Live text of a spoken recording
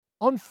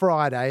On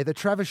Friday, the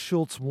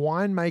Schultz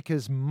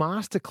Winemakers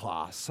Master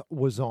Class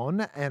was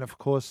on, and of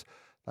course,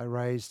 they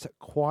raised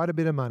quite a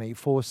bit of money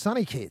for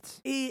SunnyKids.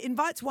 He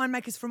invites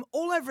winemakers from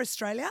all over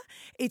Australia.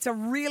 It's a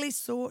really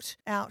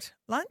sought-out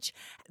lunch.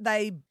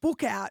 They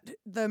book out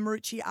the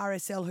Marucci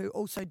RSL, who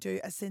also do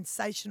a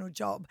sensational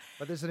job.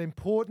 But there's an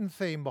important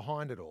theme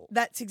behind it all.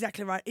 That's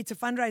exactly right. It's a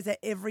fundraiser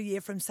every year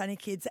from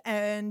SunnyKids.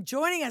 And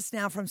joining us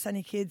now from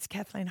SunnyKids,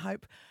 Kathleen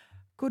Hope.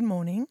 Good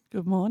morning.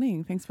 Good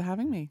morning. Thanks for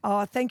having me.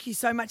 Oh, thank you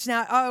so much.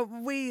 Now,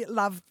 we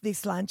love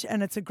this lunch,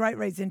 and it's a great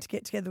reason to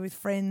get together with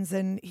friends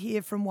and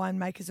hear from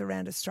winemakers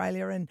around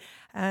Australia and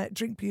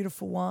drink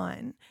beautiful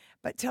wine.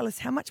 But tell us,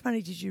 how much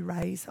money did you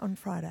raise on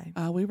Friday?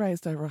 We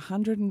raised over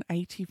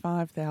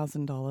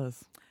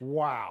 $185,000.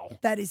 Wow.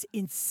 That is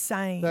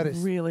insane. That is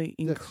really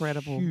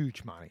incredible.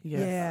 Huge money.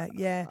 Yes.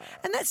 Yeah.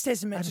 And that's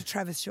testament to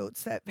Travis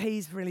Schultz, that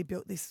he's really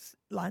built this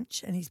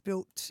lunch and he's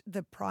built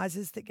the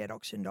prizes that get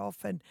auctioned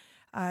off, and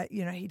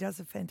he does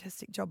a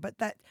fantastic job. But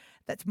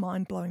that's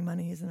mind-blowing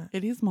money, isn't it?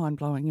 It is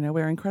mind-blowing.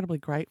 We're incredibly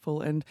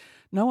grateful, and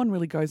no one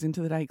really goes into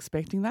the day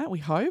expecting that. We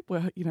hope.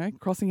 We're,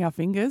 crossing our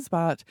fingers,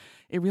 but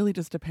it really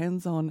just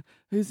depends on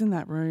who's in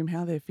that room,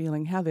 how they're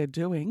feeling, how they're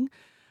doing,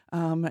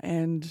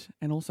 and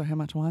also how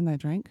much wine they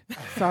drink.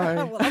 So,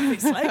 well,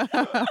 obviously.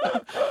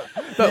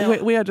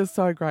 But we are just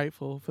so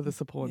grateful for the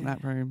support in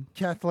that room.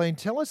 Kathleen,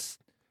 tell us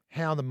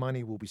how the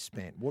money will be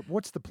spent.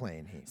 What's the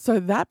plan here? So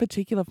that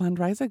particular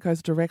fundraiser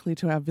goes directly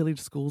to our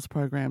Village Schools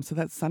program. So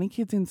that's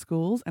SunnyKids in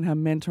Schools and our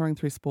Mentoring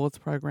Through Sports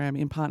program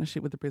in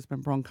partnership with the Brisbane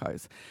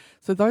Broncos.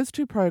 So those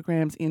two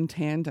programs in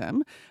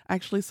tandem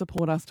actually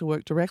support us to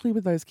work directly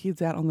with those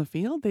kids out on the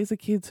field. These are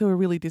kids who are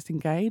really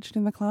disengaged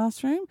in the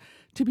classroom.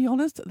 To be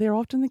honest, they're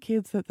often the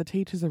kids that the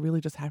teachers are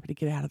really just happy to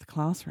get out of the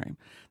classroom.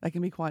 They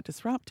can be quite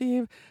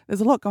disruptive.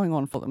 There's a lot going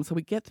on for them. So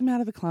we get them out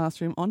of the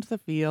classroom onto the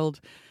field,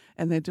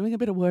 and they're doing a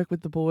bit of work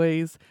with the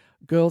boys,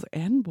 girls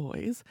and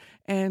boys,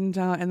 and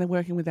they're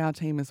working with our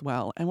team as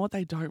well. And what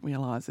they don't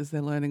realise is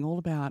they're learning all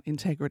about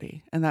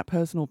integrity and that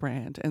personal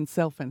brand and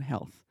self and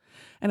health.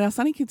 And our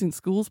SunnyKids in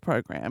Schools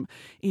program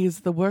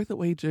is the work that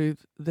we do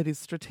that is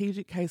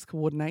strategic case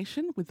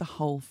coordination with the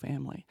whole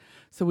family.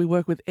 So we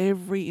work with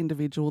every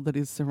individual that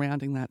is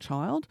surrounding that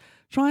child,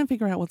 try and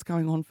figure out what's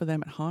going on for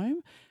them at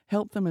home,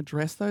 help them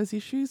address those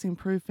issues,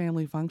 improve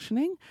family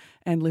functioning,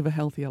 and live a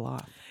healthier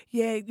life.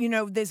 Yeah,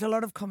 there's a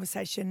lot of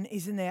conversation,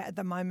 isn't there, at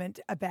the moment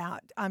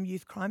about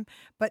youth crime,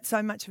 but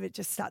so much of it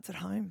just starts at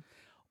home.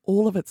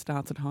 All of it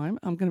starts at home.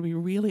 I'm going to be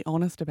really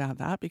honest about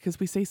that because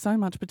we see so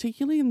much,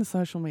 particularly in the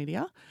social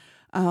media,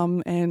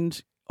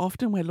 and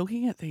often we're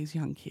looking at these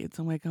young kids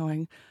and we're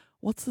going,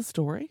 what's the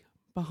story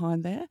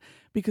behind there?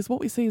 Because what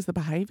we see is the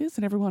behaviours,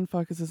 and everyone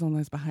focuses on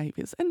those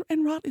behaviours. And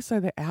rightly so,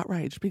 they're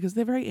outraged because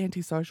they're very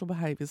antisocial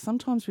behaviours,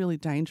 sometimes really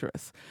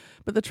dangerous.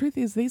 But the truth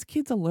is these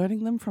kids are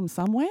learning them from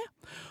somewhere,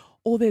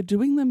 or they're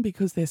doing them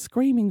because they're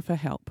screaming for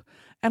help.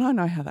 And I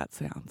know how that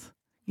sounds.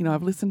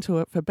 I've listened to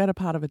it for a better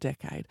part of a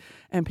decade,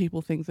 and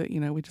people think that,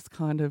 we just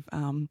kind of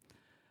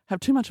have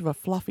too much of a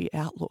fluffy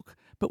outlook.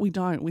 But we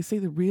don't. We see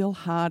the real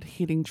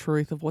hard-hitting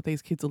truth of what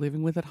these kids are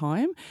living with at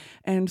home,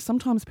 and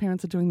sometimes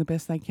parents are doing the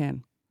best they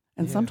can,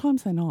 and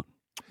sometimes they're not.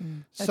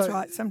 That's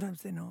right.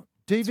 Sometimes they're not.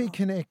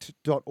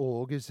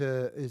 dvconnect.org is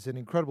an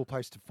incredible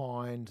place to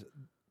find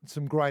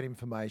some great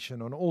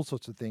information on all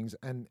sorts of things,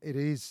 and it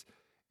is...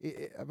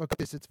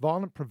 It's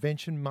Violent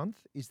Prevention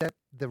Month. Is that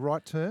the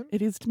right term?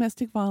 It is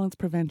Domestic Violence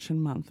Prevention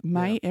Month.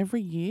 May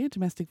every year,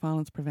 Domestic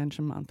Violence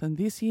Prevention Month. And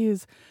this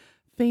year's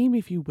theme,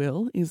 if you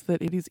will, is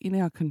that it is in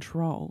our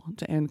control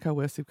to end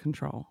coercive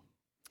control.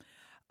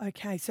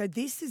 Okay, so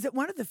this is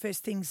one of the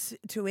first things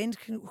to end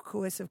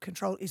coercive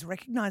control is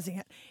recognising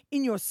it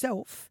in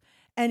yourself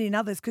and in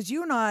others, because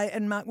you and I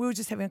and Mark, we were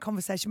just having a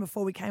conversation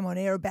before we came on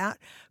air about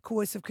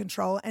coercive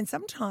control, and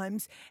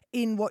sometimes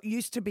in what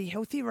used to be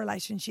healthy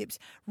relationships,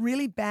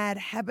 really bad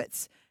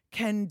habits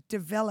can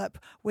develop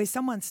where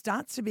someone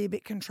starts to be a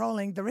bit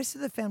controlling, the rest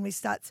of the family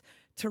starts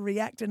to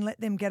react and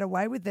let them get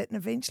away with it, and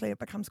eventually it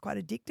becomes quite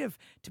addictive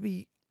to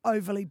be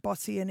overly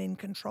bossy and in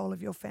control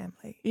of your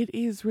family. It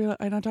is real,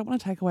 and I don't want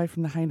to take away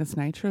from the heinous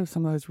nature of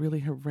some of those really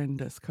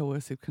horrendous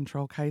coercive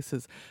control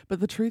cases, but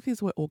the truth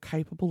is we're all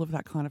capable of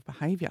that kind of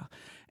behaviour,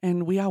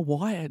 and we are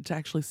wired to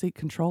actually seek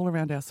control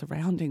around our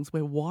surroundings.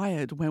 We're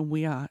wired, when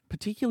we are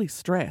particularly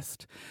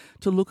stressed,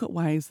 to look at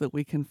ways that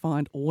we can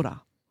find order.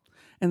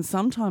 And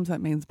sometimes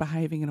that means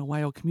behaving in a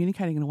way or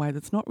communicating in a way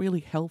that's not really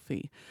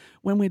healthy.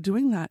 When we're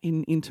doing that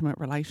in intimate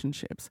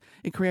relationships,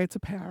 it creates a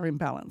power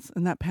imbalance.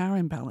 And that power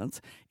imbalance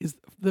is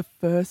the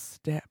first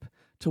step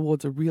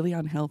towards a really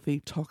unhealthy,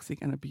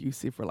 toxic and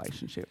abusive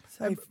relationship.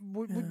 So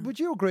would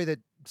you agree that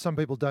some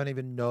people don't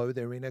even know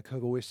they're in a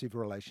coercive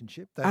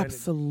relationship?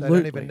 Absolutely. They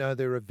don't even know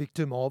they're a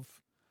victim of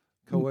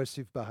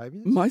coercive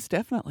behaviours? Most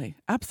definitely.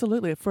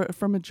 Absolutely. For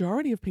a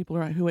majority of people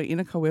who are in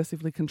a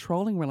coercively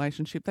controlling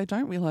relationship, they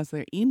don't realise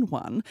they're in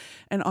one.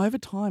 And over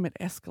time it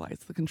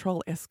escalates. The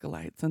control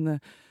escalates and the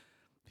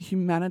the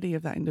humanity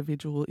of that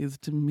individual is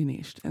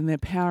diminished and their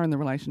power in the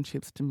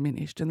relationship's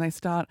diminished, and they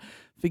start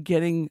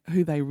forgetting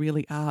who they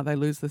really are. They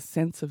lose the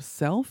sense of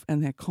self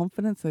and their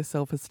confidence, their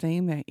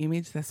self-esteem, their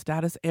image, their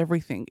status,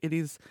 everything. It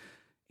is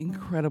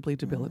incredibly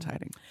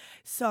debilitating.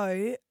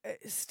 So,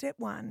 step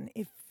one,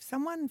 if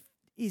someone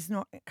is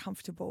not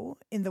comfortable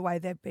in the way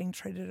they're being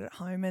treated at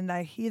home and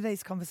they hear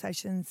these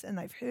conversations and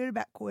they've heard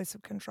about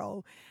coercive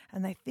control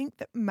and they think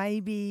that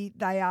maybe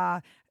they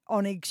are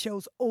on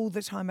eggshells all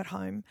the time at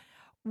home,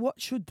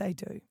 what should they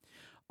do?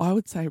 I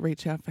would say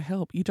reach out for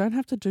help. You don't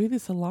have to do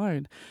this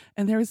alone.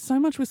 And there is so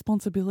much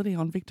responsibility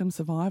on victim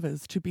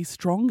survivors to be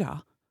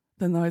stronger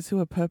than those who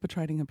are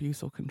perpetrating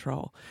abuse or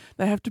control.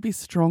 They have to be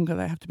stronger.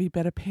 They have to be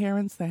better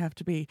parents. They have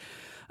to be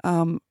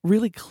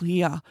really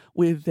clear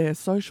with their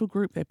social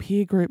group, their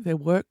peer group, their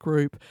work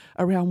group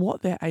around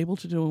what they're able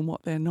to do and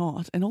what they're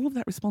not. And all of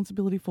that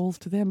responsibility falls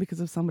to them because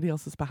of somebody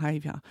else's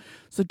behaviour.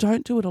 So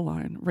don't do it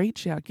alone.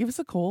 Reach out. Give us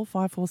a call,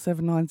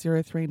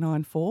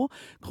 54790394.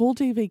 Call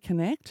DV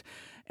Connect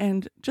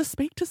and just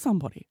speak to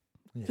somebody.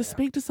 Yeah. Just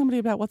speak to somebody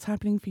about what's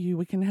happening for you.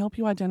 We can help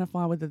you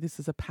identify whether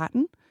this is a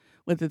pattern,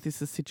 whether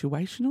this is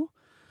situational,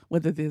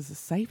 whether there's a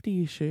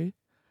safety issue,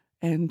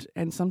 and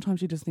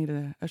sometimes you just need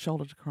a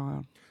shoulder to cry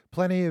on.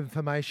 Plenty of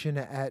information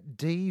at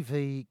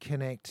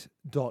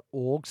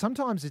dvconnect.org.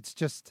 Sometimes it's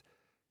just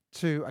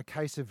a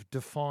case of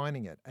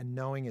defining it and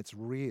knowing it's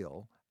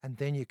real, and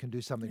then you can do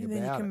something about it.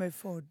 And then you can move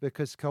forward.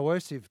 Because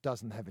coercive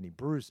doesn't have any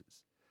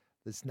bruises.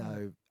 There's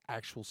no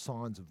actual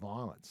signs of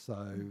violence.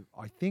 So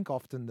I think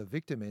often the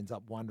victim ends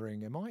up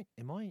wondering, am I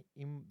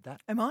in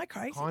that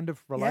crazy? Kind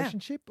of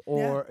relationship? Yeah.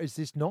 Or is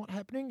this not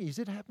happening? Is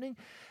it happening?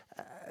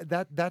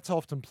 That's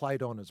often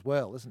played on as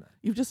well, isn't it?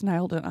 You've just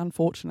nailed it,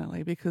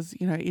 unfortunately, because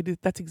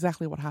that's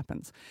exactly what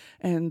happens.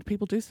 And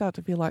people do start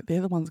to feel like they're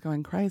the ones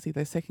going crazy.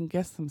 They second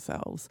guess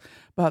themselves.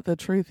 But the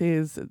truth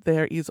is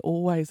there is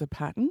always a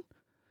pattern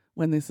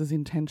when this is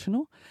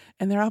intentional.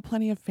 And there are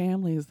plenty of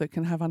families that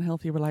can have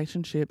unhealthy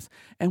relationships,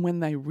 and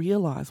when they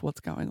realise what's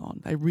going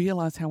on, they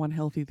realise how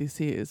unhealthy this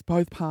is,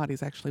 both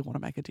parties actually want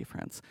to make a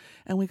difference.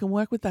 And we can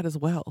work with that as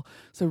well.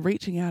 So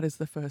reaching out is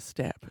the first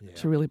step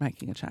to really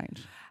making a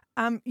change.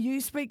 You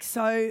speak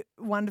so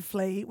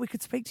wonderfully. We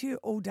could speak to you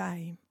all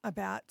day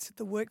about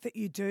the work that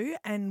you do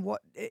and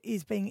what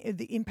is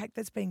the impact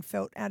that's being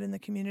felt out in the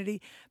community.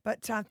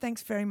 But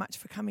thanks very much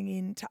for coming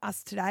in to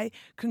us today.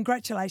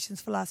 Congratulations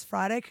for last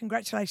Friday.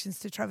 Congratulations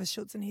to Travis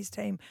Schultz and his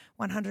team,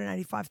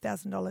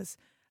 $185,000.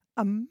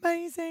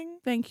 Amazing.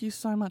 Thank you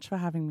so much for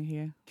having me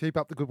here. Keep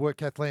up the good work,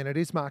 Kathleen. It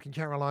is Mark and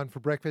Caroline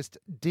for breakfast.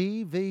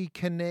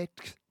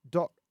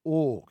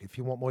 dvconnect.org if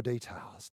you want more details.